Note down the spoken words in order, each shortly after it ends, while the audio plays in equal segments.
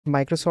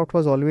Microsoft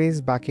was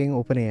always backing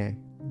OpenAI.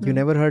 You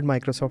never heard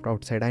Microsoft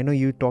outside. I know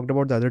you talked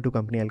about the other two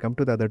companies. I'll come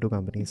to the other two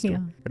companies too. Yeah.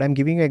 But I'm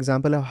giving you an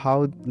example of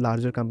how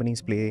larger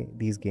companies play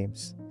these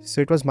games.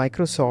 So it was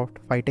Microsoft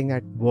fighting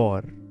at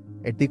war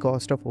at the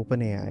cost of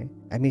OpenAI.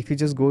 I mean, if you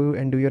just go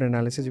and do your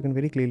analysis, you can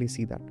very clearly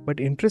see that. But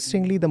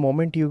interestingly, the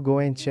moment you go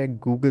and check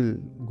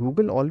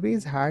Google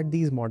always had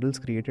these models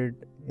created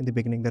in the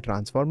beginning. The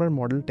transformer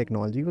model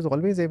technology was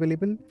always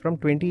available. From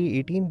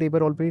 2018, they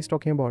were always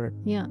talking about it.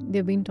 Yeah,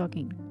 they've been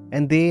talking.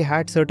 And they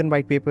had certain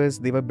white papers,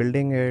 they were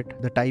building it,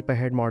 the type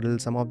ahead model,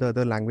 some of the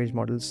other language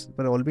models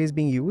were always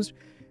being used.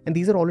 And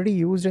these are already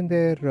used in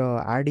their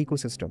ad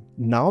ecosystem.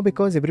 Now,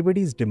 because everybody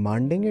is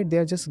demanding it, they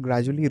are just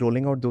gradually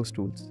rolling out those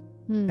tools.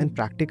 And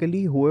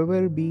practically,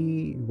 whoever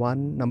be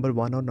number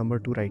one or number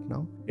two right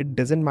now, it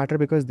doesn't matter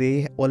because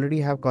they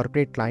already have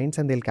corporate clients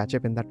and they'll catch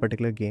up in that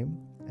particular game.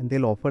 And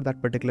they'll offer that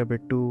particular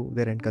bit to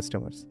their end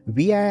customers.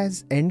 We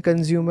as end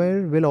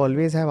consumer will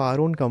always have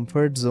our own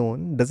comfort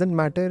zone. Doesn't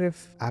matter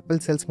if Apple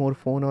sells more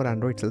phone or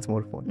Android sells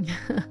more phone.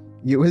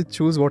 You will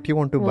choose what you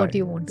want to buy. What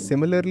you want to.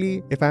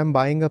 Similarly, if I'm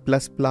buying a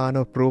plus plan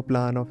or pro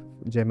plan of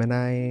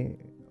Gemini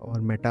or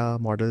Meta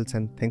models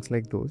and things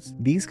like those,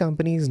 these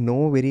companies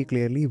know very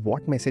clearly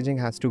what messaging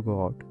has to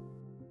go out.